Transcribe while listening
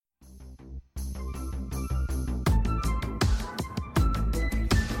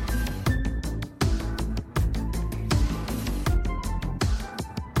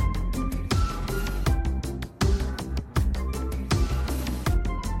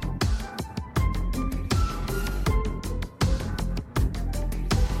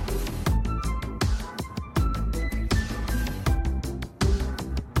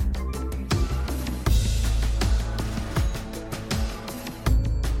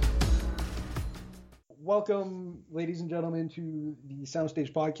Welcome, ladies and gentlemen, to the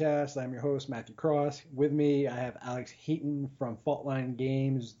Soundstage Podcast. I'm your host, Matthew Cross. With me, I have Alex Heaton from Faultline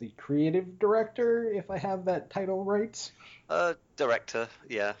Games, the creative director, if I have that title right. Director,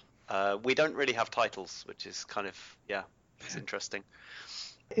 yeah. We don't really have titles, which is kind of, it's interesting.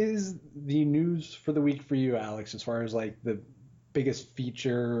 Is the news for the week for you, Alex, as far as like the biggest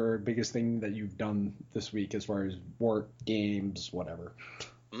feature or biggest thing that you've done this week as far as work, games, whatever?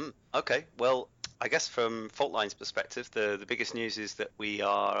 Okay, well, I guess from Faultline's perspective, the biggest news is that we've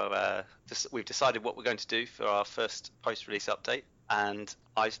decided what we're going to do for our first post-release update, and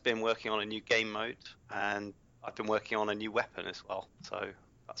I've been working on a new game mode, and I've been working on a new weapon as well. So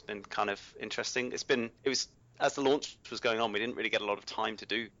that's been kind of interesting. It was as the launch was going on, we didn't really get a lot of time to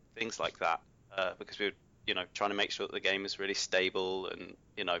do things like that because we were, trying to make sure that the game was really stable and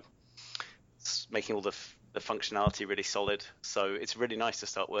making all the functionality really solid. So it's really nice to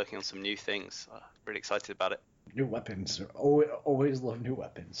start working on some new things. Really excited about it. New weapons. Always love new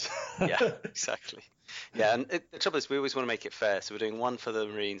weapons. Yeah, exactly. Yeah, and the trouble is we always want to make it fair. So we're doing one for the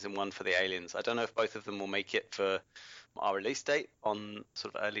Marines and one for the aliens. I don't know if both of them will make it for our release date on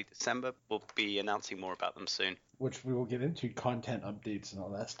sort of early December. We'll be announcing more about them soon. Which we will get into content updates and all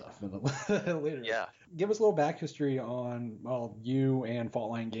that stuff later. Yeah. Give us a little back history on, you and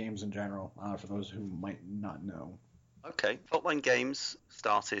Faultline Games in general, for those who might not know. Okay. Faultline Games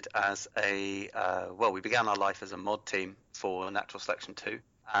started as we began our life as a mod team for Natural Selection 2,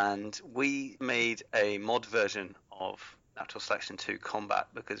 and we made a mod version of Natural Selection 2 Combat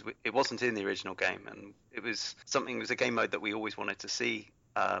because it wasn't in the original game, and it was a game mode that we always wanted to see.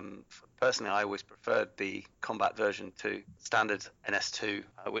 Personally, I always preferred the combat version to standard NS2,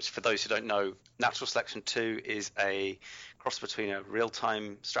 which for those who don't know, Natural Selection 2 is a cross between a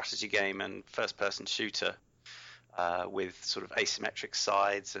real-time strategy game and first-person shooter with sort of asymmetric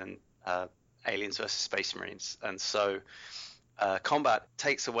sides and aliens versus space marines. And so combat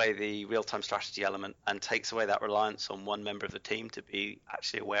takes away the real-time strategy element and takes away that reliance on one member of the team to be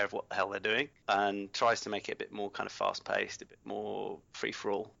actually aware of what the hell they're doing, and tries to make it a bit more kind of fast-paced, a bit more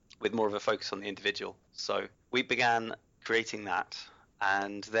free-for-all, with more of a focus on the individual. So we began creating that,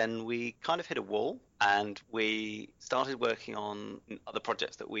 and then we kind of hit a wall, and we started working on other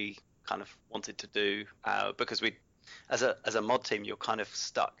projects that we kind of wanted to do because as a mod team, you're kind of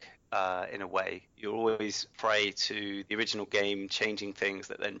stuck in a way. You're always prey to the original game changing things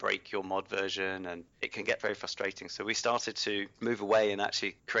that then break your mod version, and it can get very frustrating. So we started to move away and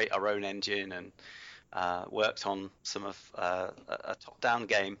actually create our own engine, and worked on some of a top-down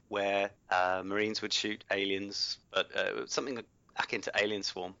game where Marines would shoot aliens, but something akin to Alien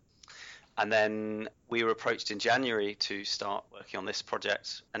Swarm. And then we were approached in January to start working on this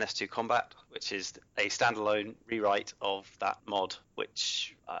project, NS2 Combat, which is a standalone rewrite of that mod,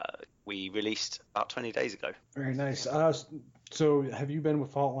 which we released about 20 days ago. Very nice. So have you been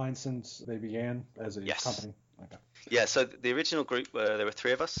with Faultline since they began as a company? Okay. Yeah, so the original group, there were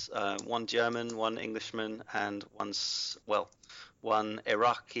three of us, one German, one Englishman, and one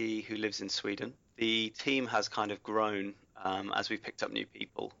Iraqi who lives in Sweden. The team has kind of grown as we've picked up new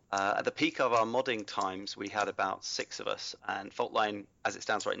people. At the peak of our modding times, we had about 6 of us, and Faultline, as it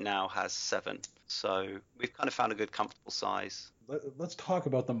stands right now, has 7. So we've kind of found a good, comfortable size. Let's talk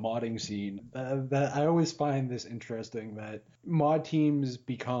about the modding scene. That I always find this interesting, that mod teams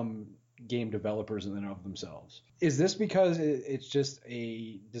become game developers in and of themselves. Is this because it's just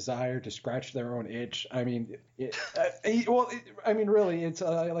a desire to scratch their own itch? I mean, really, it's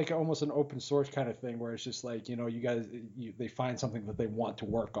like almost an open source kind of thing where it's just like, they find something that they want to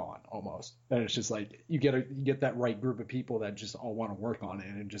work on almost, and it's just like you get that right group of people that just all want to work on it,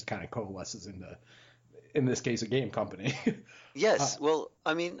 and it just kind of coalesces into, in this case, a game company. Yes,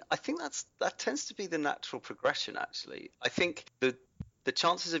 I think that tends to be the natural progression. Actually, I think the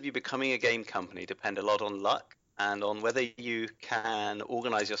chances of you becoming a game company depend a lot on luck and on whether you can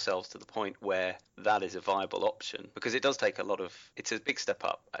organize yourselves to the point where that is a viable option. Because it does take it's a big step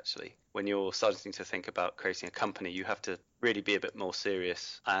up, actually. When you're starting to think about creating a company, you have to really be a bit more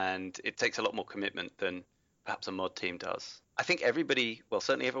serious, and it takes a lot more commitment than perhaps a mod team does. I think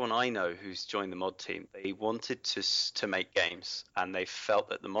certainly everyone I know who's joined the mod team, they wanted to make games, and they felt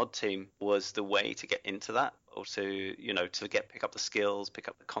that the mod team was the way to get into that, or to pick up the skills, pick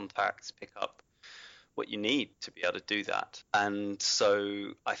up the contacts, pick up what you need to be able to do that. And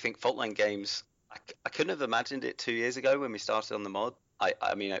so I think Faultline Games, I couldn't have imagined it 2 years ago when we started on the mod.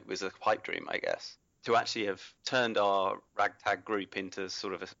 I mean, it was a pipe dream, I guess, to actually have turned our ragtag group into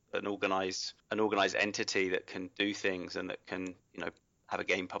sort of an organized entity that can do things and that can, have a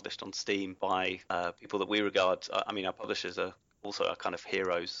game published on Steam by people that we regard. Our publishers are also our kind of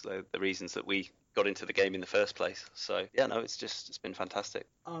heroes, the reasons that we got into the game in the first place. So yeah, no, it's been fantastic.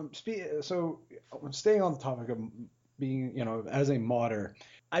 So staying on the topic of being, as a modder,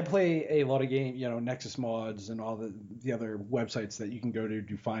 I play a lot of game, Nexus mods and all the other websites that you can go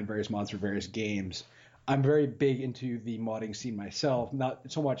to find various mods for various games. I'm very big into the modding scene myself, not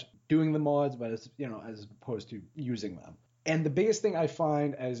so much doing the mods, but as opposed to using them. And the biggest thing I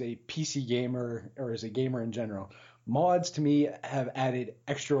find as a PC gamer or as a gamer in general, mods to me have added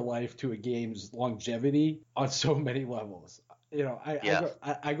extra life to a game's longevity on so many levels.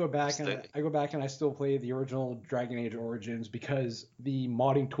 I go back and I still play the original Dragon Age Origins because the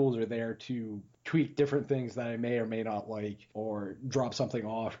modding tools are there to tweak different things that I may or may not like, or drop something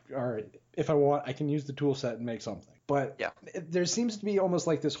off, or if I want, I can use the tool set and make something. But there seems to be almost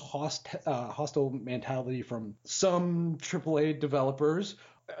like this hostile mentality from some AAA developers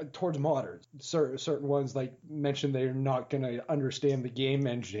towards modders. Certain ones like mention they're not going to understand the game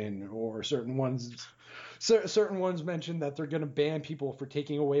engine, or certain ones mention that they're going to ban people for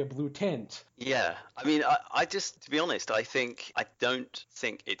taking away a blue tint. Yeah, I mean, I just, to be honest, I don't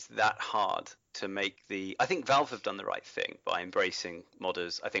think it's that hard to make I think Valve have done the right thing by embracing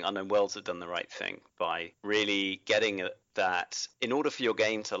modders. I think Unknown Worlds have done the right thing by really getting that in order for your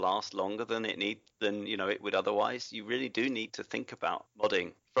game to last longer than it would otherwise, you really do need to think about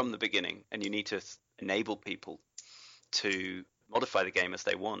modding from the beginning, and you need to enable people to modify the game as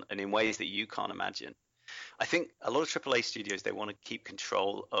they want and in ways that you can't imagine. I think a lot of AAA studios, they want to keep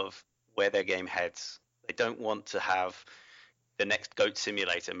control of where their game heads. They don't want to have the next Goat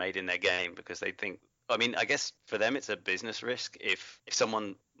Simulator made in their game because they think, I mean, I guess for them it's a business risk if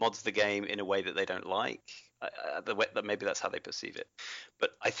someone mods the game in a way that they don't like. Maybe that's how they perceive it.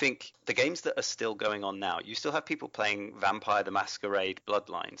 But I think the games that are still going on now, you still have people playing Vampire the Masquerade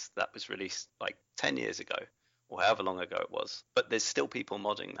Bloodlines that was released like 10 years ago, or however long ago it was, but there's still people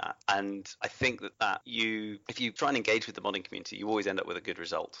modding that. And I think that if you try and engage with the modding community, you always end up with a good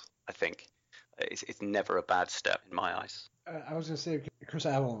result. I think it's never a bad step in my eyes. I was going to say Chris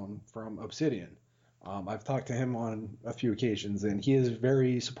Avalon from Obsidian. I've talked to him on a few occasions, and he is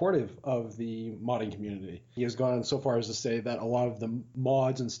very supportive of the modding community. He has gone so far as to say that a lot of the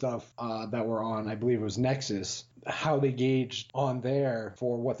mods and stuff that were on, I believe it was Nexus, how they gauged on there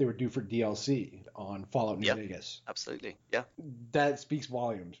for what they would do for DLC on Fallout New Vegas. Absolutely, yeah. That speaks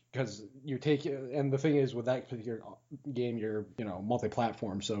volumes, because you take, and the thing is with that particular game, you're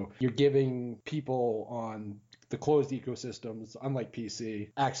multi-platform, so you're giving people on the closed ecosystems, unlike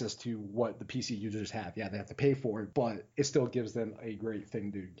PC, access to what the PC users have. Yeah, they have to pay for it, but it still gives them a great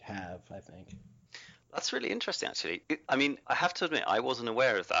thing to have, I think. That's really interesting, actually. I mean, I have to admit, I wasn't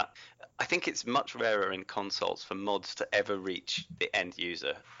aware of that. I think it's much rarer in consoles for mods to ever reach the end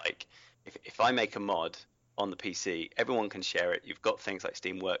user. Like, if I make a mod on the PC, everyone can share it. You've got things like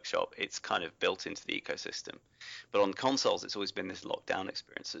Steam Workshop. It's kind of built into the ecosystem. But on consoles, it's always been this lockdown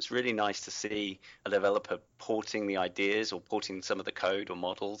experience. So it's really nice to see a developer porting the ideas or porting some of the code or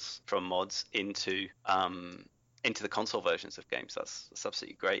models from mods into the console versions of games. That's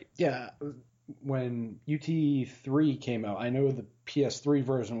absolutely great. Yeah. When UT3 came out, I know the PS3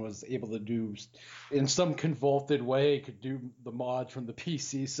 version was able to do, in some convoluted way, could do the mods from the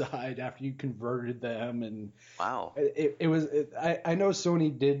PC side after you converted them. And wow, I know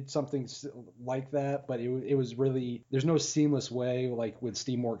Sony did something like that, but it was really, there's no seamless way like with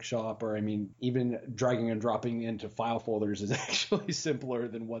Steam Workshop, or I mean, even dragging and dropping into file folders is actually simpler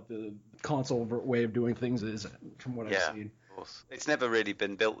than what the console way of doing things is, from what I've seen. It's never really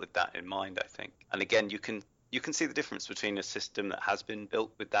been built with that in mind, I think. And again, you can see the difference between a system that has been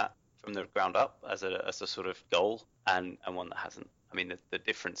built with that from the ground up as a sort of goal and one that hasn't. I mean, the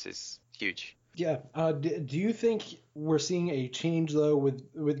difference is huge. Yeah. Do you think we're seeing a change though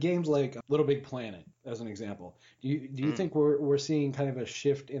with games like Little Big Planet as an example? Do you think we're seeing kind of a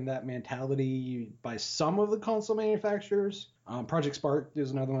shift in that mentality by some of the console manufacturers? Project Spark is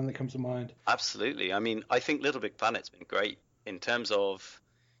another one that comes to mind. Absolutely. I mean, I think Little Big Planet's been great in terms of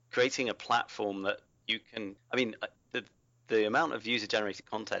creating a platform that you can. I mean, the amount of user-generated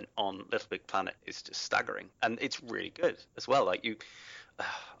content on Little Big Planet is just staggering, and it's really good as well. Like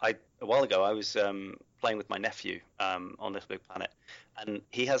a while ago, I was playing with my nephew on Little Big Planet, and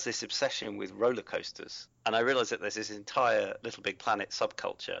he has this obsession with roller coasters. And I realized that there's this entire Little Big Planet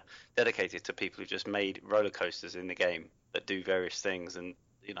subculture dedicated to people who just made roller coasters in the game that do various things. And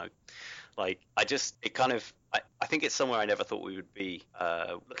I think it's somewhere I never thought we would be.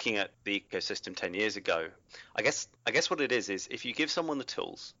 Looking at the ecosystem 10 years ago, I guess what it is if you give someone the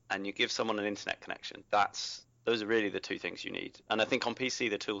tools and you give someone an internet connection, those are really the two things you need. And I think on PC,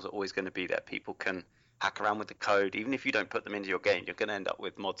 the tools are always going to be there. People can hack around with the code. Even if you don't put them into your game, you're going to end up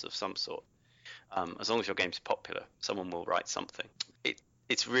with mods of some sort. As long as your game's popular, someone will write something.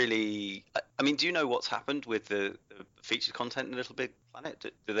 It's really. I mean, do you know what's happened with the featured content in Little Big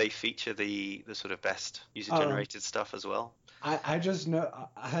Planet? Do they feature the sort of best user-generated stuff as well? I just know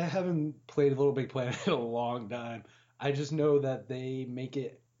I haven't played Little Big Planet in a long time. I just know that they make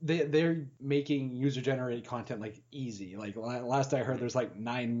it they're making user generated content like easy. Like last I heard, there's like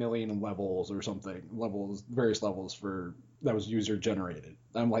 9 million levels or something, various levels for that was user generated.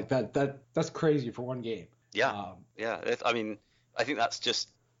 I'm like that's crazy for one game. Yeah, yeah. I mean, I think that's just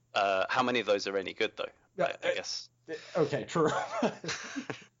how many of those are any good though. I guess. Okay, true.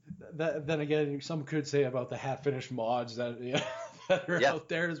 Then again, some could say about the half-finished mods that, that are out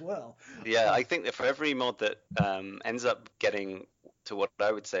there as well. Yeah, I think that for every mod that ends up getting to what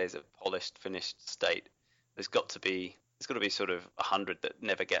I would say is a polished, finished state, there's got to be sort of 100 that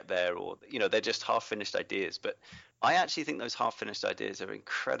never get there, or they're just half-finished ideas. But I actually think those half-finished ideas are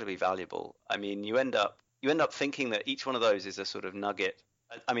incredibly valuable. I mean, you end up thinking that each one of those is a sort of nugget.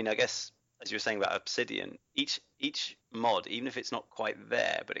 I mean, I guess as you were saying about Obsidian, each mod, even if it's not quite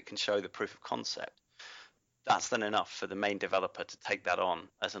there, but it can show the proof of concept, that's then enough for the main developer to take that on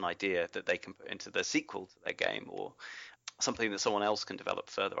as an idea that they can put into the sequel to their game, or something that someone else can develop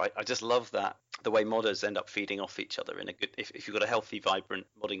further. I just love that the way modders end up feeding off each other in a good. If you've got a healthy, vibrant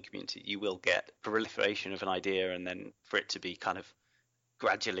modding community, you will get proliferation of an idea, and then for it to be kind of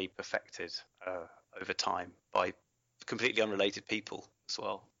gradually perfected over time by completely unrelated people as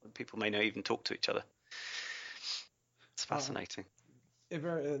well. People may not even talk to each other. It's fascinating.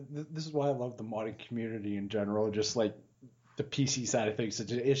 This is why I love the modding community in general. Just like the PC side of things,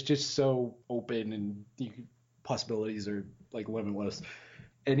 it's just so open, and possibilities are like limitless.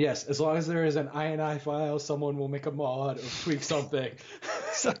 And yes, as long as there is an INI file, someone will make a mod or tweak something.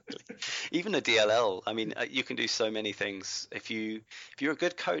 Exactly. Even a DLL. I mean, you can do so many things. If you're a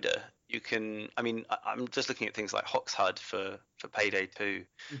good coder, you can. I mean, I'm just looking at things like HoxHUD for Payday 2,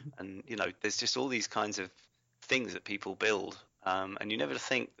 and there's just all these kinds of things that people build, and you never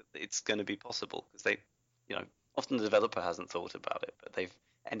think that it's going to be possible because they, often the developer hasn't thought about it, but they've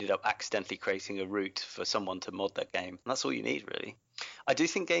ended up accidentally creating a route for someone to mod their game. And that's all you need, really. I do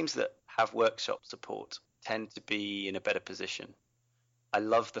think games that have workshop support tend to be in a better position. I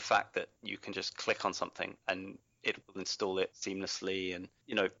love the fact that you can just click on something and it will install it seamlessly. And,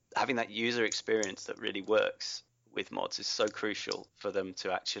 having that user experience that really works with mods is so crucial for them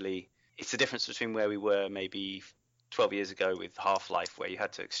to actually. It's the difference between where we were maybe 12 years ago with Half-Life, where you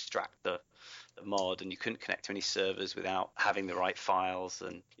had to extract the mod and you couldn't connect to any servers without having the right files,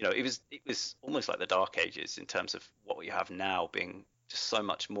 and it was almost like the dark ages in terms of what we have now being just so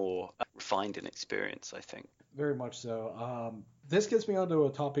much more refined in experience, I think. Very much so. This gets me onto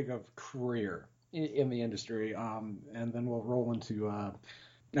a topic of career in the industry, and then we'll roll into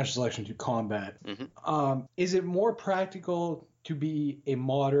Natural Selection to combat. Is it more practical to be a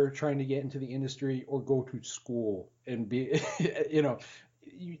modder trying to get into the industry, or go to school and be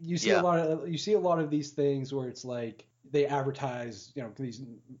you see a lot of these things where it's like they advertise, these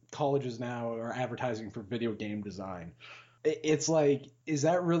colleges now are advertising for video game design. It's like, is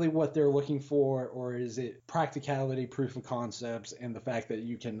that really what they're looking for, or is it practicality, proof of concepts, and the fact that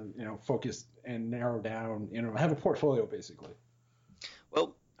you can, focus and narrow down, have a portfolio basically?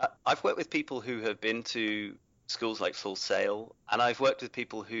 Well, I've worked with people who have been to schools like Full Sail, and I've worked with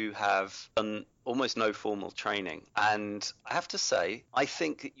people who have done almost no formal training. And I have to say, I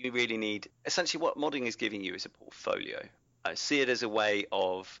think that you really need, essentially what modding is giving you is a portfolio. I see it as a way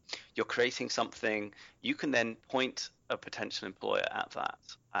of, you're creating something, you can then point a potential employer at that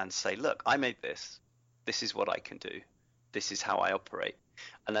and say, look, I made this. This is what I can do. This is how I operate.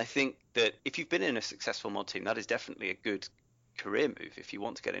 And I think that if you've been in a successful mod team, that is definitely a good career move if you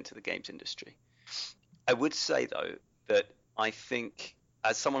want to get into the games industry. I would say, though, that I think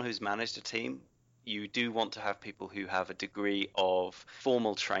as someone who's managed a team, you do want to have people who have a degree of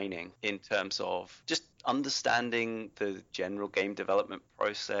formal training in terms of just understanding the general game development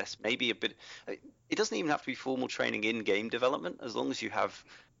process, maybe a bit. It doesn't even have to be formal training in game development, as long as you have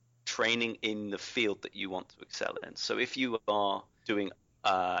training in the field that you want to excel in. So if you are doing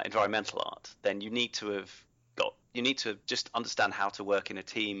environmental art, then you need to just understand how to work in a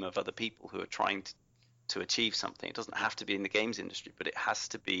team of other people who are trying to achieve something. It doesn't have to be in the games industry, but it has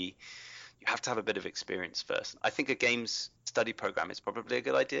to be. You have to have a bit of experience first. I think a games study program is probably a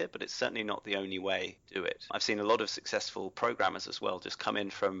good idea, but it's certainly not the only way to do it. I've seen a lot of successful programmers as well just come in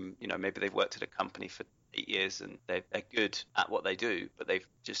from, maybe they've worked at a company for 8 years and they're good at what they do, but it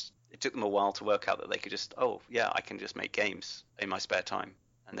took them a while to work out that they could just, I can just make games in my spare time.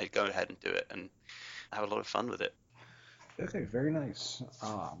 And they'd go ahead and do it. And have a lot of fun with it. Okay, very nice.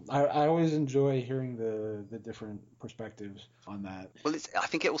 I always enjoy hearing the different perspectives on that. Well, I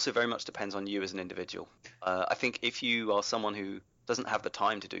think it also very much depends on you as an individual. I think if you are someone who doesn't have the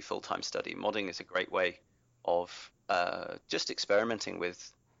time to do full-time study, modding is a great way of just experimenting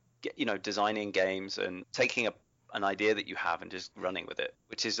with, designing games and taking an idea that you have and just running with it,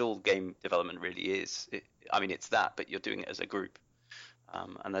 which is all game development really is. I mean, it's that, but you're doing it as a group.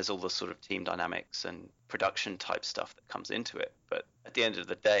 And there's all the sort of team dynamics and production type stuff that comes into it. But at the end of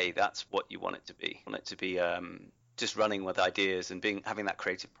the day, that's what you want it to be. You want it to be just running with ideas and having that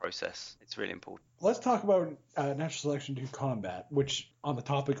creative process. It's really important. Let's talk about Natural Selection 2 Combat, which, on the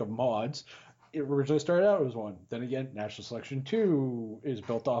topic of mods, it originally started out as one. Then again, Natural Selection 2 is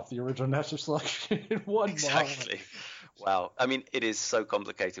built off the original Natural Selection 1 Exactly. mod. Wow. I mean, it is so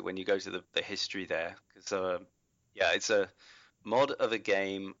complicated when you go to the history there. Because, yeah, it's a mod of a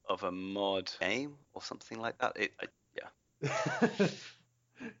game of a mod game or something like that. Yeah.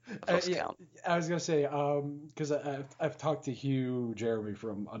 I've lost count. I was gonna say, because I've talked to Hugh Jeremy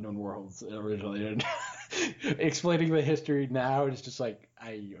from Unknown Worlds originally, and explaining the history now, it's just like,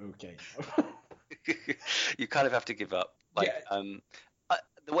 okay. You kind of have to give up. Like,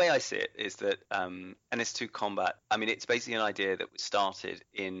 the way I see it is that NS2 Combat, I mean, it's basically an idea that was started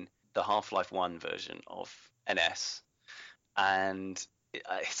in the Half-Life 1 version of NS, and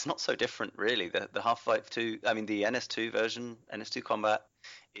it's not so different, really. The Half-Life 2, I mean, the NS2 version, NS2 Combat,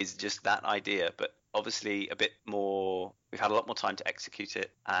 is just that idea, but obviously a bit more. We've had a lot more time to execute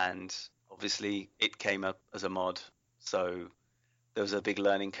it, and obviously it came up as a mod, so there was a big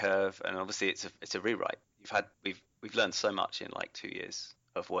learning curve, and obviously it's a rewrite. We've learned so much in like 2 years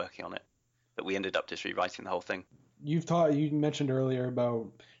of working on it that we ended up just rewriting the whole thing. You mentioned earlier about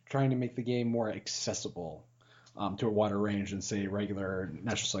trying to make the game more accessible to a wider range than, say, regular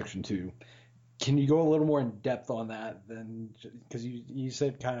Natural Selection 2. Can you go a little more in depth on that than, because you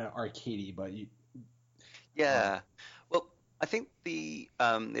said kind of arcadey, but you. Yeah. Well, I think the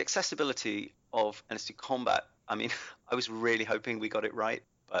accessibility of NS2 Combat, I mean, I was really hoping we got it right,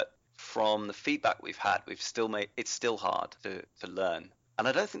 but from the feedback we've had, it's still hard to learn. And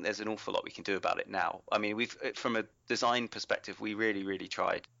I don't think there's an awful lot we can do about it now. I mean, from a design perspective, we really, really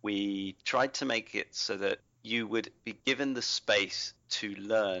tried. We tried to make it so that you would be given the space to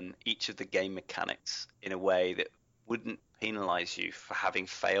learn each of the game mechanics in a way that wouldn't penalize you for having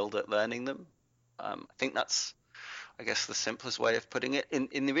failed at learning them. I think that's, I guess, the simplest way of putting it.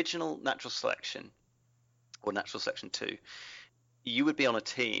 In the original Natural Selection, or Natural Selection 2, you would be on a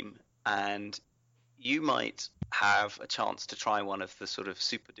team and you might have a chance to try one of the sort of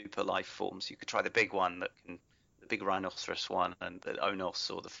super duper life forms. You could try the big one the big rhinoceros one, and the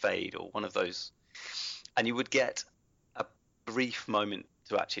Onos or the Fade or one of those. And you would get a brief moment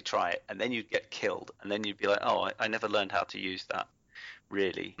to actually try it, and then you'd get killed, and then you'd be like, oh, I never learned how to use that,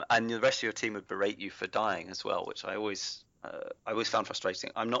 really. And the rest of your team would berate you for dying as well, which I always found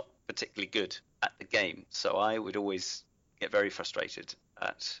frustrating. I'm not particularly good at the game, so I would always get very frustrated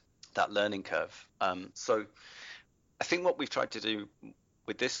at that learning curve. So I think what we've tried to do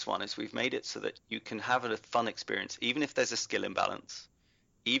with this one is we've made it so that you can have a fun experience, even if there's a skill imbalance.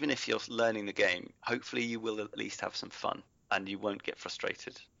 Even if you're learning the game, hopefully you will at least have some fun and you won't get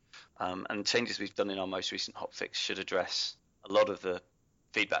frustrated. And changes we've done in our most recent hotfix should address a lot of the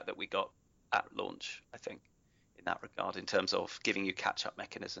feedback that we got at launch, I think, in that regard, in terms of giving you catch-up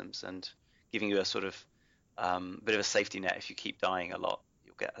mechanisms and giving you a sort of bit of a safety net. If you keep dying a lot,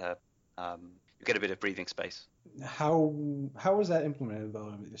 you'll get a bit of breathing space. How is that implemented,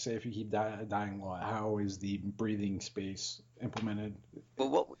 though? Say if you keep dying a lot, how is the breathing space implemented?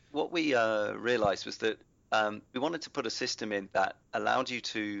 Well, what we realized was that we wanted to put a system in that allowed you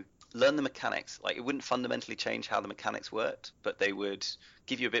to learn the mechanics. Like, it wouldn't fundamentally change how the mechanics worked, but they would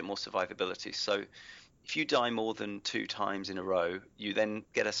give you a bit more survivability. So if you die more than 2 times in a row, you then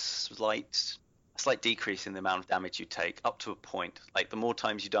get a slight decrease in the amount of damage you take, up to a point. Like, the more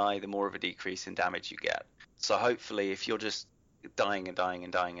times you die, the more of a decrease in damage you get. So hopefully, if you're just dying and dying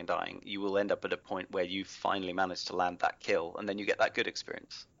and dying and dying, you will end up at a point where you finally manage to land that kill, and then you get that good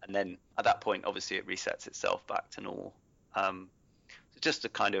experience. And then at that point, obviously, it resets itself back to normal. So just a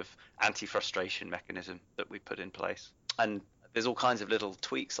kind of anti-frustration mechanism that we put in place. And there's all kinds of little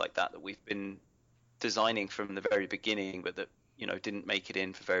tweaks like that we've been designing from the very beginning, but that didn't make it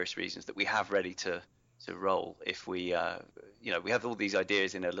in for various reasons, that we have ready to roll if we we have all these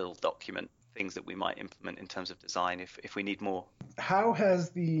ideas in a little document, things that we might implement in terms of design if we need more. How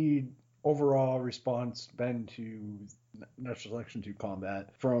has the overall response been to Natural Selection 2 Combat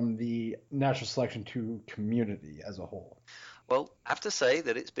from the Natural Selection 2 community as a whole? Well, I have to say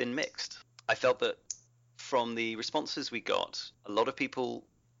that it's been mixed. I felt that from the responses we got, a lot of people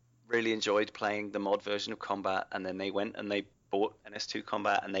really enjoyed playing the mod version of Combat, and then they went and they bought NS2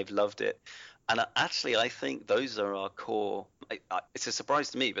 Combat and they've loved it. And actually, I think those are our core. It's a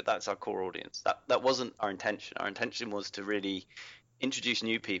surprise to me, but that's our core audience. That wasn't our intention. Our intention was to really introduce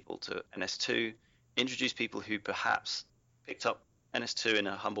new people to NS2, introduce people who perhaps picked up NS2 in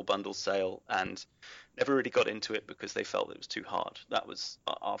a humble bundle sale and never really got into it because they felt it was too hard. That was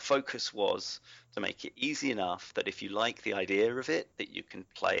our focus, was to make it easy enough that if you like the idea of it, that you can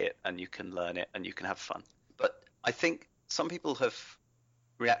play it and you can learn it and you can have fun. But I think some people have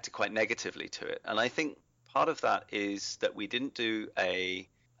reacted quite negatively to it, and I think part of that is that we didn't do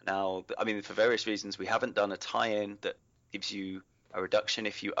for various reasons, we haven't done a tie-in that gives you a reduction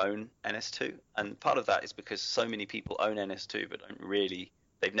if you own NS2, and part of that is because so many people own NS2 but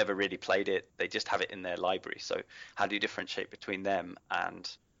they've never really played it. They just have it in their library. So how do you differentiate between them and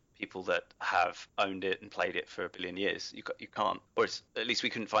people that have owned it and played it for a billion years? You can't, or at least we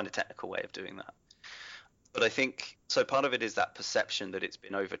couldn't find a technical way of doing that. But I think so. Part of it is that perception that it's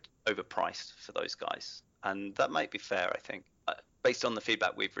been overpriced for those guys, and that might be fair. I think, based on the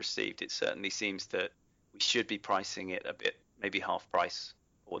feedback we've received, it certainly seems that we should be pricing it a bit, maybe half price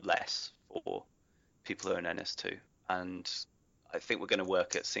or less for people who own NS2, and I think we're going to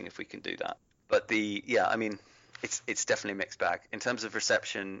work at seeing if we can do that. But it's definitely a mixed bag in terms of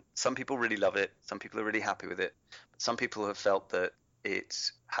reception. Some people really love it. Some people are really happy with it. But some people have felt that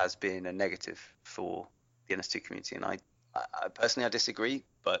it has been a negative for the NS2 community, and I personally disagree,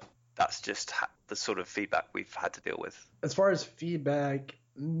 but that's just the sort of feedback we've had to deal with. As far as feedback,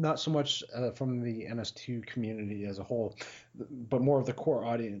 not so much from the NS2 community as a whole, but more of the core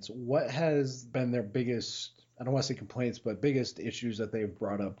audience. What has been their biggest, I don't want to say complaints, but biggest issues that they've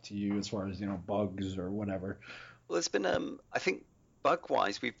brought up to you as far as, bugs or whatever? Well, it's been, I think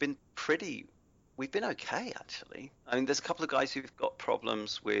bug-wise, we've been okay, actually. I mean, there's a couple of guys who've got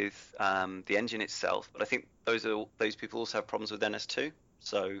problems with the engine itself, but I think those people also have problems with NS2.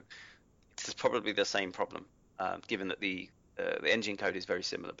 So it's probably the same problem, given that the engine code is very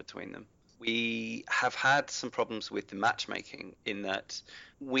similar between them. We have had some problems with the matchmaking in that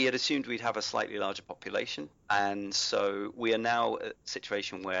we had assumed we'd have a slightly larger population, and so we are now at a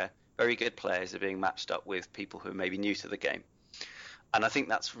situation where very good players are being matched up with people who are maybe new to the game. And I think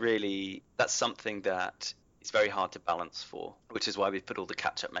that's something that is very hard to balance for, which is why we've put all the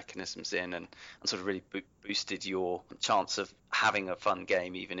catch-up mechanisms in and sort of really boosted your chance of having a fun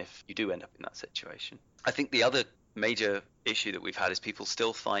game, even if you do end up in that situation. I think the other major issue that we've had is people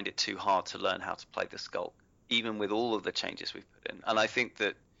still find it too hard to learn how to play the sculk, even with all of the changes we've put in. And I think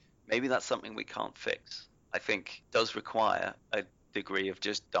that maybe that's something we can't fix. I think it does require a degree of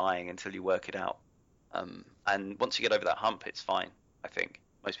just dying until you work it out. And once you get over that hump, it's fine. I think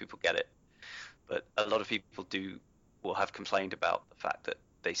most people get it, but a lot of people will have complained about the fact that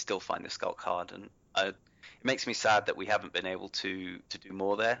they still find the sculk hard, and it makes me sad that we haven't been able to do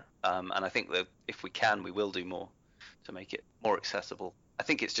more there. And I think that if we can, we will do more to make it more accessible. I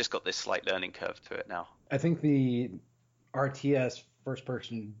think it's just got this slight learning curve to it now. I think the RTS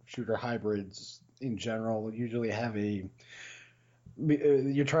first-person shooter hybrids in general usually have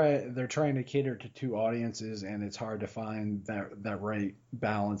they're trying to cater to two audiences, and it's hard to find that right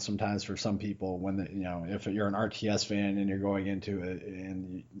balance sometimes for some people when if you're an RTS fan and you're going into it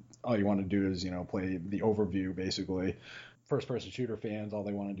and all you want to do is play the overview, basically. First person shooter fans, all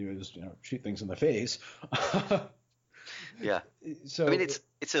they want to do is shoot things in the face. Yeah. So I mean,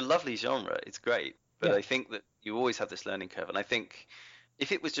 it's a lovely genre, it's great, but yeah. I think that you always have this learning curve, and I think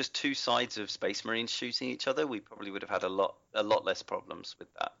if it was just two sides of Space Marines shooting each other, we probably would have had a lot less problems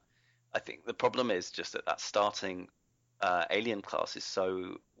with that. I think the problem is just that starting alien class is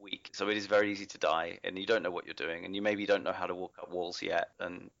so weak, so it is very easy to die, and you don't know what you're doing, and you maybe don't know how to walk up walls yet,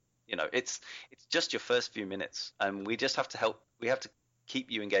 and it's just your first few minutes, and we just have to help. We have to keep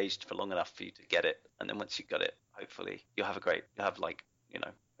you engaged for long enough for you to get it, and then once you got it, hopefully you'll have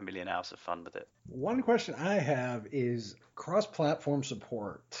a million hours of fun with it. One question I have is cross-platform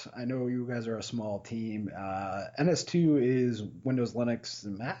support. I know you guys are a small team. NS2 is Windows, Linux,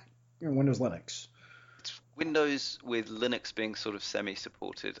 and Mac, or Windows, Linux? It's Windows with Linux being sort of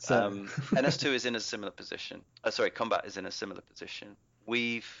semi-supported. NS2 is in a similar position. Combat is in a similar position.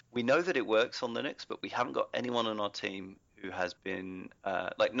 We know that it works on Linux, but we haven't got anyone on our team who has been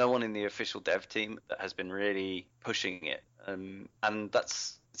no one in the official dev team that has been really pushing it, and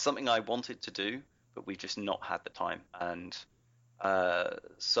that's something I wanted to do, but we've just not had the time. And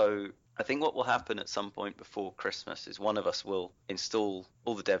so I think what will happen at some point before Christmas is one of us will install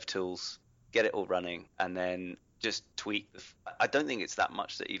all the dev tools, get it all running, and then just tweak. I don't think it's that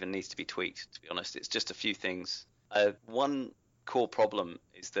much that even needs to be tweaked, to be honest. It's just a few things. One core problem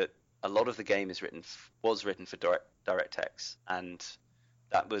is that a lot of the game was written for DirectX, and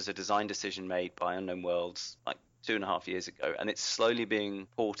that was a design decision made by Unknown Worlds like 2.5 years ago, and it's slowly being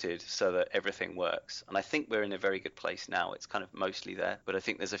ported so that everything works. And I think we're in a very good place now. It's kind of mostly there, but I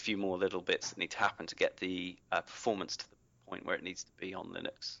think there's a few more little bits that need to happen to get the performance to the point where it needs to be on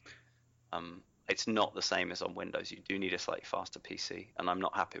Linux. It's not the same as on Windows. You do need a slightly faster PC, and I'm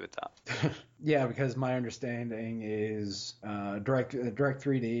not happy with that. Yeah, because my understanding is Direct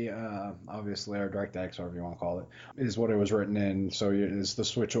 3D, obviously, or DirectX, however you want to call it, is what it was written in. So it's the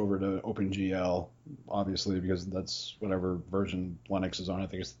switch over to OpenGL, obviously, because that's whatever version Linux is on. I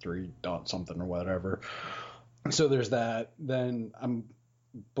think it's 3 dot something or whatever. So there's that. Then I'm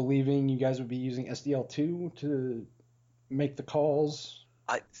believing you guys would be using SDL2 to make the calls.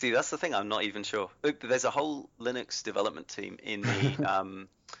 I see. That's the thing. I'm not even sure. Look, there's a whole Linux development team in the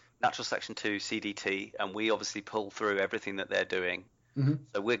Natural Selection 2 CDT, and we obviously pull through everything that they're doing. Mm-hmm.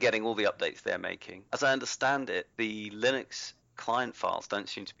 So we're getting all the updates they're making. As I understand it, the Linux client files don't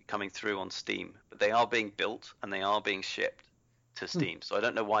seem to be coming through on Steam, but they are being built and they are being shipped to Steam. So I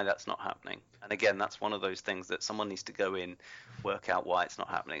don't know why that's not happening. And again, that's one of those things that someone needs to go in, work out why it's not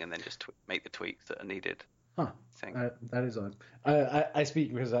happening, and then just make the tweaks that are needed. Huh. That is odd. I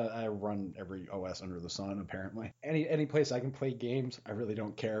speak because I run every OS under the sun, apparently. Any place I can play games, I really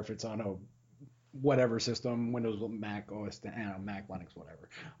don't care if it's on a whatever system, Windows, Mac, OS, Mac, Linux, whatever.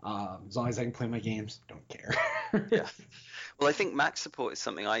 As long as I can play my games, don't care. Yeah. Well, I think Mac support is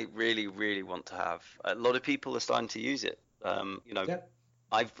something I really, really want to have. A lot of people are starting to use it. Yeah.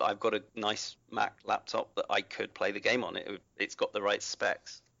 I've got a nice Mac laptop that I could play the game on. It's got the right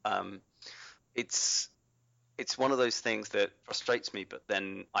specs. It's one of those things that frustrates me, but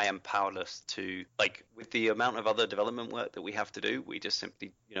then I am powerless to, like, with the amount of other development work that we have to do, we just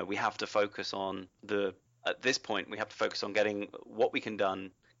simply, we have to focus on at this point, we have to focus on getting what we can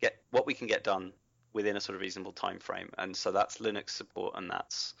get done within a sort of reasonable time frame. And so that's Linux support, and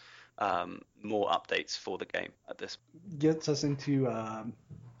that's more updates for the game at this. Gets us into,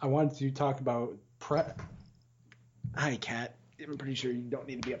 I wanted to talk about prep. Hi, Kat. I'm pretty sure you don't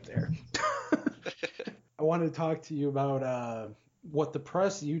need to be up there. I wanted to talk to you about what the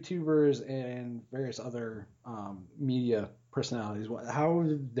press, YouTubers, and various other media personalities, how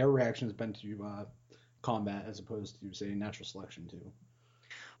their reaction has been to combat as opposed to, say, Natural Selection 2.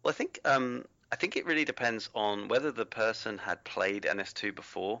 Well, I think it really depends on whether the person had played NS2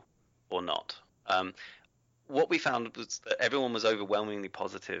 before or not. What we found was that everyone was overwhelmingly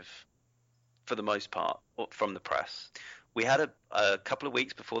positive for the most part from the press. We had a couple of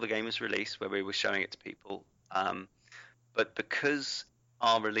weeks before the game was released where we were showing it to people, but because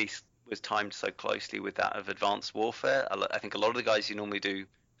our release was timed so closely with that of Advanced Warfare, I think a lot of the guys who normally do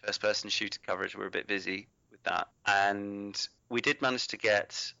first-person shooter coverage were a bit busy with that. And we did manage to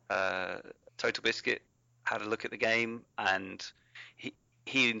get Total Biscuit had a look at the game, and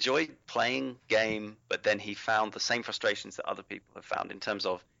he enjoyed playing game, but then he found the same frustrations that other people have found in terms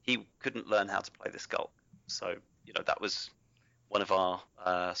of he couldn't learn how to play the Skulk. So that was one of our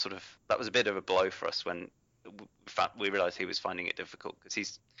that was a bit of a blow for us when we realized he was finding it difficult, because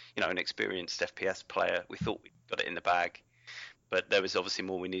he's an experienced FPS player. We thought we got it in the bag, but there was obviously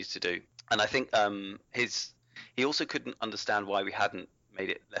more we needed to do. And I think he also couldn't understand why we hadn't made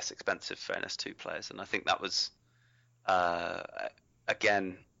it less expensive for NS2 players, and I think that was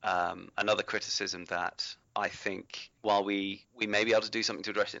again another criticism that I think while we may be able to do something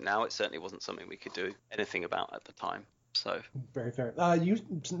to address it now, it certainly wasn't something we could do anything about at the time. So very fair. You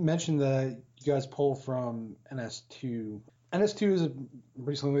mentioned that you guys pull from NS2. NS2 has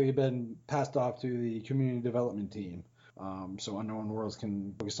recently been passed off to the community development team, so Unknown Worlds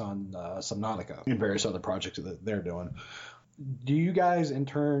can focus on Subnautica and various other projects that they're doing. Do you guys in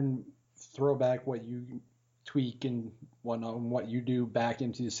turn throw back what you tweak and whatnot, and what you do back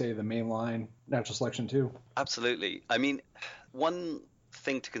into, say, the mainline Natural Selection 2? Absolutely. I mean, one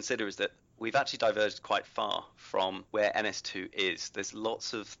thing to consider is that we've actually diverged quite far from where NS2 is. There's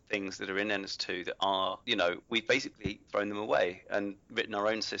lots of things that are in NS2 that are, we've basically thrown them away and written our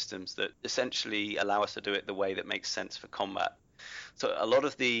own systems that essentially allow us to do it the way that makes sense for combat. So a lot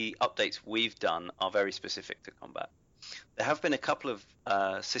of the updates we've done are very specific to combat. There have been a couple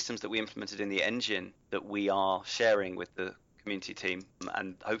of systems that we implemented in the engine that we are sharing with the community team,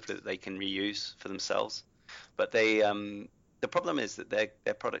 and hopefully that they can reuse for themselves. But the problem is that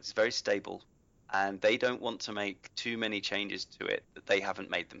their product is very stable, and they don't want to make too many changes to it that they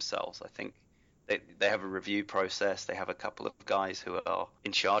haven't made themselves. I think they have a review process. They have a couple of guys who are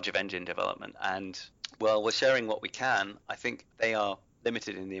in charge of engine development, and Well, we're sharing what we can. I think they are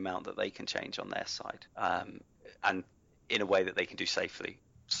limited in the amount that they can change on their side, and in a way that they can do safely.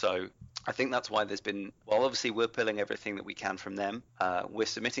 So I think that's why there's been, well, obviously we're pulling everything that we can from them. We're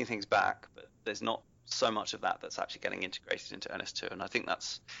submitting things back, but there's not so much of that that's actually getting integrated into NS2. And I think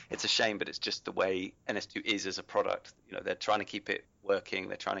it's a shame, but it's just the way NS2 is as a product. They're trying to keep it working.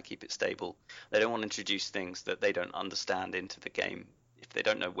 They're trying to keep it stable. They don't want to introduce things that they don't understand into the game. If they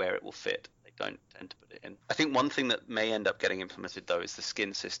don't know where it will fit, they don't tend to put it in. I think one thing that may end up getting implemented, though, is the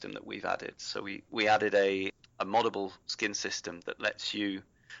skin system that we've added. So we added a moddable skin system that lets you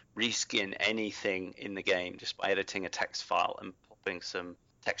reskin anything in the game just by editing a text file and popping some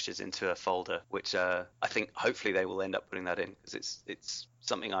textures into a folder, which I think hopefully they will end up putting that in, because it's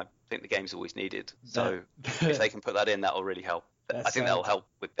something I think the game's always needed. So if they can put that in, that will really help. I think that'll help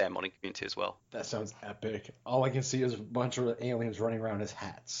with their modding community as well. That sounds epic. All I can see is a bunch of aliens running around as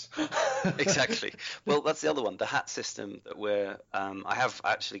hats. Exactly. Well, that's the other one, the hat system that I have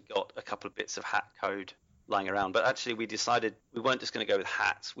actually got a couple of bits of hat code lying around, but actually we decided we weren't just going to go with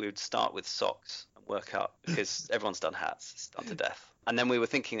hats. We would start with socks and work up, because everyone's done hats. It's done to death. And then we were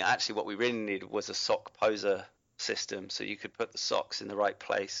thinking that actually what we really needed was a sock poser system, so you could put the socks in the right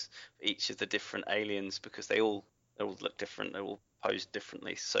place for each of the different aliens, because they all look different, they're all posed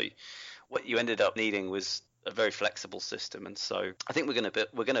differently. So what you ended up needing was a very flexible system, and so I think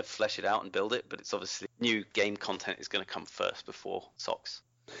we're gonna flesh it out and build it, but it's obviously new game content is going to come first before socks.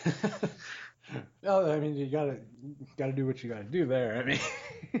 Well, I mean, you gotta do what you gotta do there. I mean,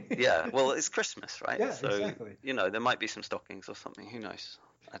 yeah. Well, it's Christmas, right? Yeah, so, exactly. There might be some stockings or something. Who knows?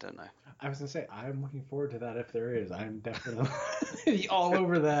 I don't know. I was gonna say I'm looking forward to that if there is. I'm definitely all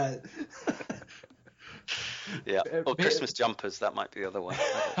over that. Yeah. Or Christmas jumpers. That might be the other one.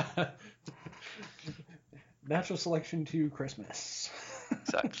 Natural selection to Christmas.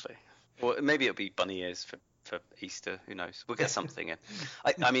 Exactly. Or maybe it'll be bunny ears for Easter. Who knows? We'll get something in.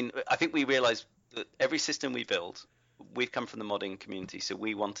 I mean, I think we realise that every system we build, we've come from the modding community, so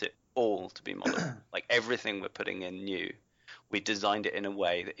we want it all to be modern. Like everything we're putting in new, we designed it in a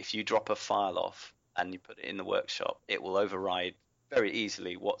way that if you drop a file off and you put it in the workshop, it will override very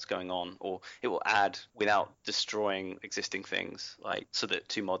easily what's going on, or it will add without destroying existing things, like so that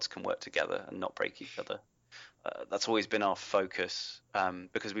two mods can work together and not break each other. That's always been our focus,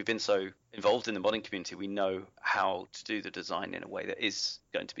 because we've been so involved in the modding community. We know how to do the design in a way that is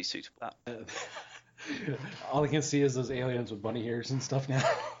going to be suitable. All I can see is those aliens with bunny ears and stuff now.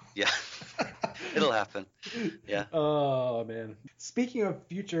 Yeah, it'll happen. Yeah. Oh man. Speaking of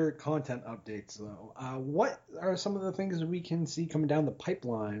future content updates, though, what are some of the things that we can see coming down the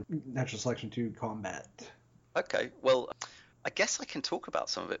pipeline? Natural Selection 2 Combat. Okay. Well, I guess I can talk about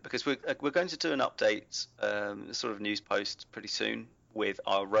some of it, because we're going to do an update, sort of news post pretty soon with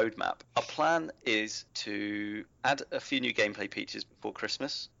our roadmap. Our plan is to add a few new gameplay features before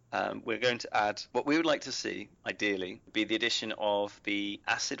Christmas. We're going to add what we would like to see, ideally, be the addition of the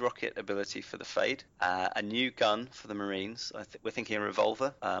acid rocket ability for the Fade, a new gun for the Marines. We're thinking a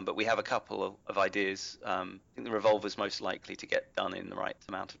revolver, but we have a couple of ideas. I think the revolver is most likely to get done in the right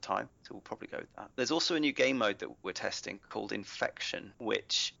amount of time, so we'll probably go with that. There's also a new game mode that we're testing called Infection,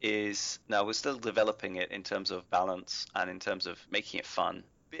 which is, now we're still developing it in terms of balance and in terms of making it fun.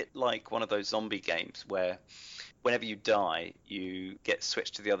 A bit like one of those zombie games where whenever you die, you get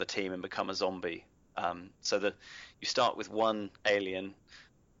switched to the other team and become a zombie. So you start with one alien,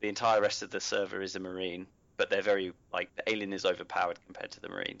 the entire rest of the server is a Marine, but they're very, like, the alien is overpowered compared to the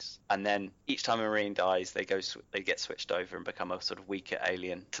Marines. And then each time a Marine dies, they get switched over and become a sort of weaker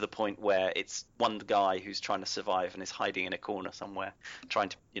alien, to the point where it's one guy who's trying to survive and is hiding in a corner somewhere, trying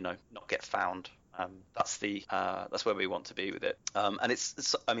to, not get found. That's where we want to be with it. And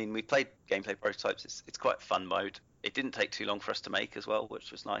it's I mean, we played gameplay prototypes. It's quite a fun mode. It didn't take too long for us to make as well,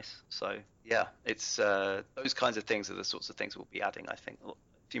 which was nice. So yeah, it's those kinds of things are the sorts of things we'll be adding. I think a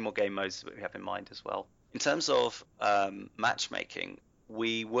few more game modes that we have in mind as well. In terms of matchmaking,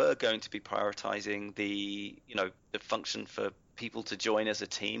 we were going to be prioritizing the function for people to join as a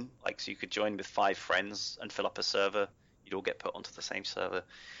team. Like, so you could join with 5 friends and fill up a server. You'd all get put onto the same server.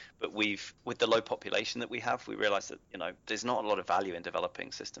 But with the low population that we have, we realized that, there's not a lot of value in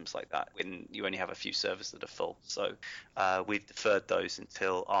developing systems like that when you only have a few servers that are full. So we've deferred those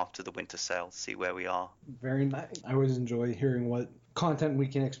until after the winter sale, see where we are. Very nice. I always enjoy hearing what content we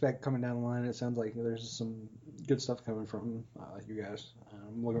can expect coming down the line. It sounds like there's some good stuff coming from you guys.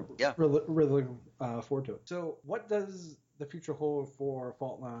 I'm really looking forward to it. So what does the future hold for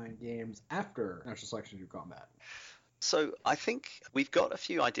Fault Line games after Natural Selection 2 Combat? So I think we've got a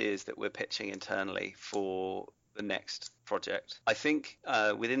few ideas that we're pitching internally for the next project. I think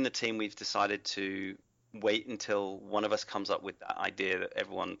within the team we've decided to wait until one of us comes up with that idea that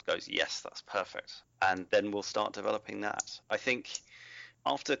everyone goes, yes, that's perfect, and then we'll start developing that. I think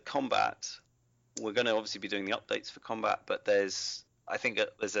after combat, we're going to obviously be doing the updates for combat, but I think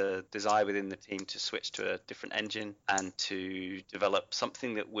there's a desire within the team to switch to a different engine and to develop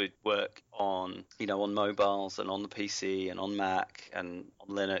something that would work on, on mobiles and on the PC and on Mac and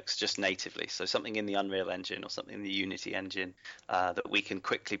on Linux just natively. So something in the Unreal Engine or something in the Unity engine that we can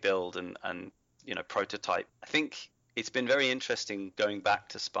quickly build and prototype. I think it's been very interesting going back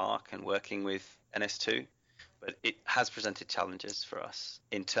to Spark and working with NS2. But it has presented challenges for us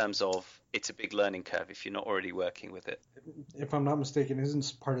in terms of it's a big learning curve if you're not already working with it. If I'm not mistaken,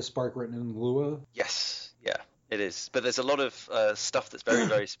 isn't part of Spark written in Lua? Yes, yeah, it is. But there's a lot of stuff that's very,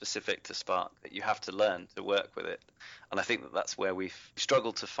 very specific to Spark that you have to learn to work with it. And I think that's where we've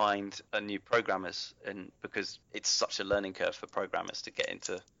struggled to find new programmers, and because it's such a learning curve for programmers to get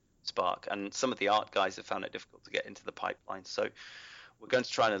into Spark. And some of the art guys have found it difficult to get into the pipeline. So we're going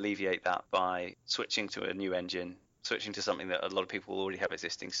to try and alleviate that by switching to a new engine, switching to something that a lot of people already have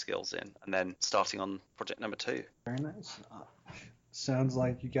existing skills in, and then starting on project number 2. Very nice. Sounds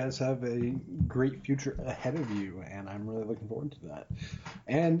like you guys have a great future ahead of you, and I'm really looking forward to that.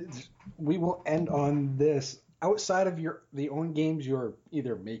 And we will end on this. Outside of the own games you're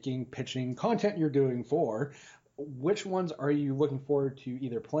either making, pitching, content you're doing for, which ones are you looking forward to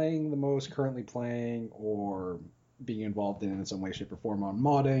either playing the most, currently playing, or being involved in some way, shape, or form on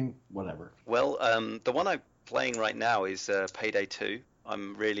modding, whatever? Well, the one I'm playing right now is Payday 2.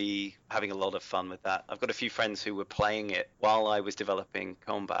 I'm really having a lot of fun with that. I've got a few friends who were playing it while I was developing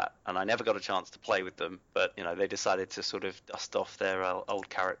Combat, and I never got a chance to play with them, but they decided to sort of dust off their old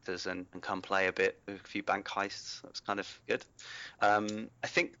characters and come play a bit, a few bank heists. That was kind of good. I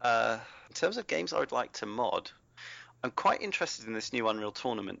think in terms of games I would like to mod, I'm quite interested in this new Unreal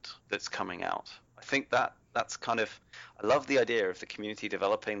Tournament that's coming out. I think that's kind of, I love the idea of the community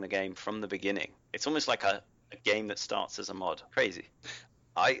developing the game from the beginning. It's almost like a game that starts as a mod. Crazy.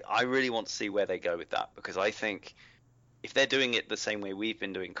 I really want to see where they go with that, because I think if they're doing it the same way we've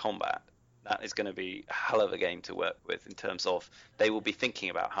been doing Combat, that is going to be a hell of a game to work with, in terms of they will be thinking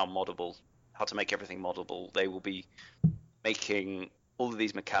about how to make everything moddable. They will be making all of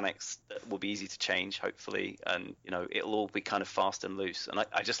these mechanics that will be easy to change, hopefully, and it'll all be kind of fast and loose. And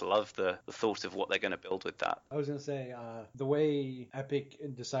I just love the thought of what they're going to build with that. I was going to say, the way Epic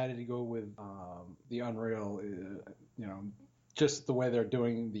decided to go with the Unreal, just the way they're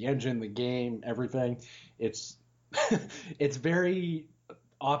doing the engine, the game, everything, it's it's very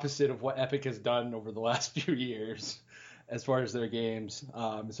opposite of what Epic has done over the last few years as far as their games.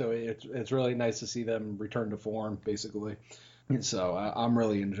 So it's really nice to see them return to form, basically. So I'm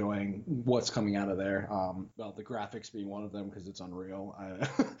really enjoying what's coming out of there. Well, the graphics being one of them, because it's Unreal,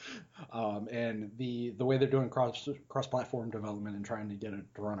 and the way they're doing cross-platform development and trying to get it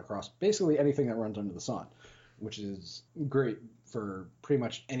to run across basically anything that runs under the sun, which is great for pretty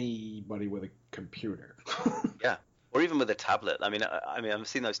much anybody with a computer. Yeah. Or even with a tablet. I mean, I've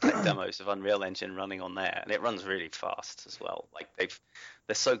seen those tech demos of Unreal Engine running on there, and it runs really fast as well. Like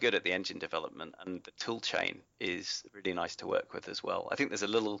they're so good at the engine development, and the tool chain is really nice to work with as well. I think there's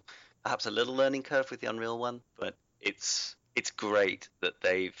perhaps a little learning curve with the Unreal one, but it's great that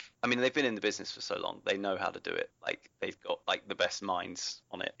they've been in the business for so long. They know how to do it. Like they've got like the best minds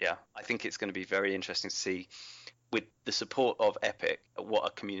on it. Yeah, I think it's going to be very interesting to see, with the support of Epic, what a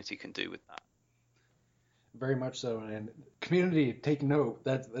community can do with that. Very much so, and community, take note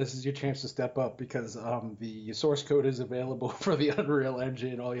that this is your chance to step up, because the source code is available for the Unreal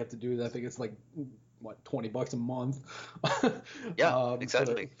Engine. All you have to do is, I think it's like $20 a month. Yeah,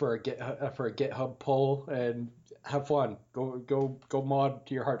 exactly. For a GitHub pull, and have fun. Go mod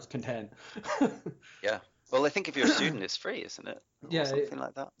to your heart's content. Yeah. Well, I think if you're a student, it's free, isn't it? Or something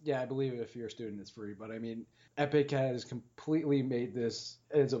like that. Yeah, I believe if you're a student, it's free. But I mean, Epic has completely made this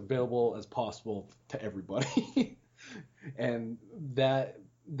as available as possible to everybody. And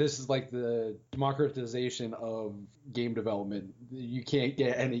this is like the democratization of game development. You can't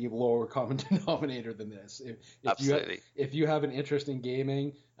get any lower common denominator than this. Absolutely. If you have an interest in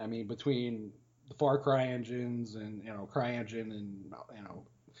gaming, I mean, between the Far Cry engines and CryEngine and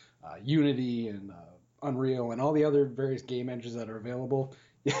Unity and Unreal and all the other various game engines that are available,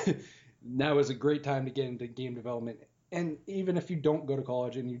 now is a great time to get into game development. And even if you don't go to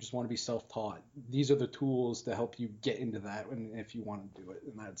college and you just want to be self-taught, these are the tools to help you get into that, and if you want to do it.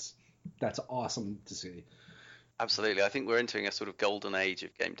 And that's awesome to see. Absolutely. I think we're entering a sort of golden age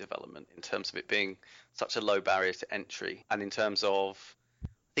of game development, in terms of it being such a low barrier to entry, and in terms of, I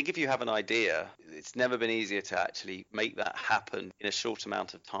think if you have an idea, it's never been easier to actually make that happen in a short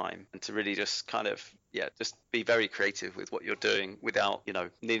amount of time, and to really just kind of yeah, just be very creative with what you're doing without,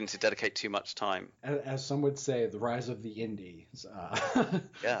 needing to dedicate too much time. As some would say, the rise of the indies.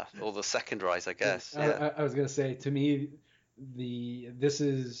 Yeah, or the second rise, I guess. I was gonna say, to me, this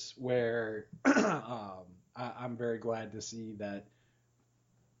is where I'm very glad to see that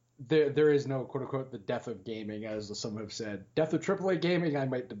there is no quote unquote the death of gaming, as some have said. Death of AAA gaming, I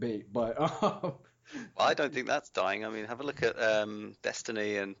might debate, but Well, I don't think that's dying. I mean, have a look at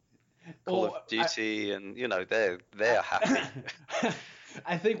Destiny and Call of Duty, and they're happy.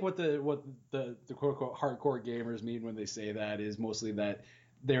 I think what the quote unquote hardcore gamers mean when they say that is mostly that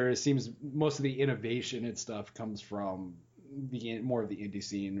seems most of the innovation and stuff comes from more of the indie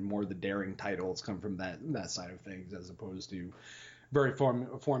scene, and more of the daring titles come from that side of things, as opposed to very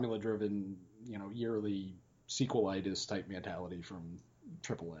formula driven, yearly sequelitis type mentality from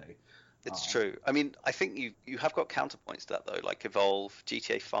AAA. It's true. I mean, I think you have got counterpoints to that, though, like Evolve,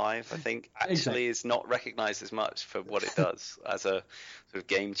 GTA 5, I think actually is not recognized as much for what it does as a sort of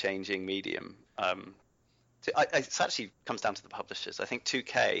game-changing medium. It actually comes down to the publishers. I think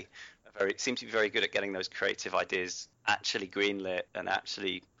 2K seem to be very good at getting those creative ideas actually greenlit and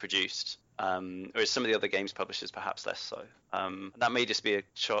actually produced, whereas some of the other games publishers perhaps less so. That may just be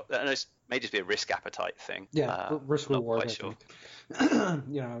a risk appetite thing. Yeah, risk reward. Sure. For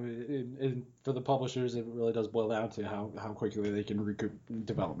the publishers, it really does boil down to how quickly they can recoup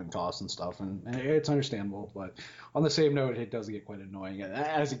development costs and stuff, and it's understandable. But on the same note, it does get quite annoying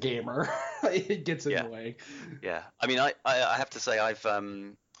as a gamer. It gets in the way. Yeah, I mean, I have to say I've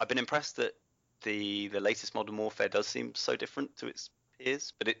been impressed that the latest Modern Warfare does seem so different to its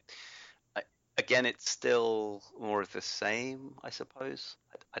peers, but again, it's still more of the same, I suppose.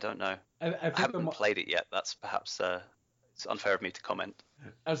 I don't know. I haven't played it yet. That's perhaps it's unfair of me to comment.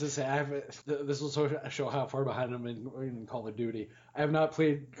 I was going to say, this will show how far behind I'm in Call of Duty. I have not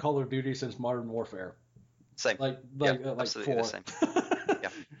played Call of Duty since Modern Warfare. Same. Absolutely 4. The same.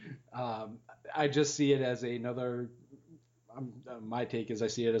 Yeah. I just see it as another. My take is I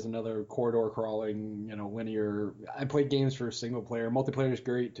see it as another corridor crawling, linear. I play games for single player. Multiplayer is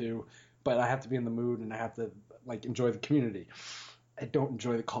great too, but I have to be in the mood and I have to enjoy the community. I don't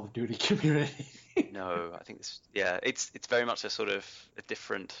enjoy the Call of Duty community. No, I think it's very much a sort of a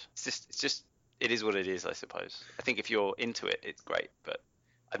different. It is what it is, I suppose. I think if you're into it, it's great, but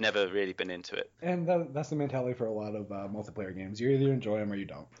I've never really been into it. And that's the mentality for a lot of multiplayer games. You either enjoy them or you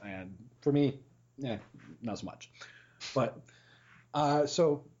don't. And for me, not so much. But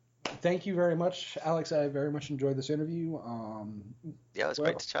so thank you very much, Alex. I very much enjoyed this interview. Yeah, it was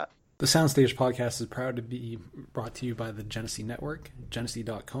great to chat. The Soundstage Podcast is proud to be brought to you by the Genesee Network,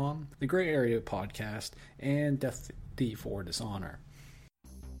 Genesee.com, the Gray Area Podcast, and Death D for Dishonor.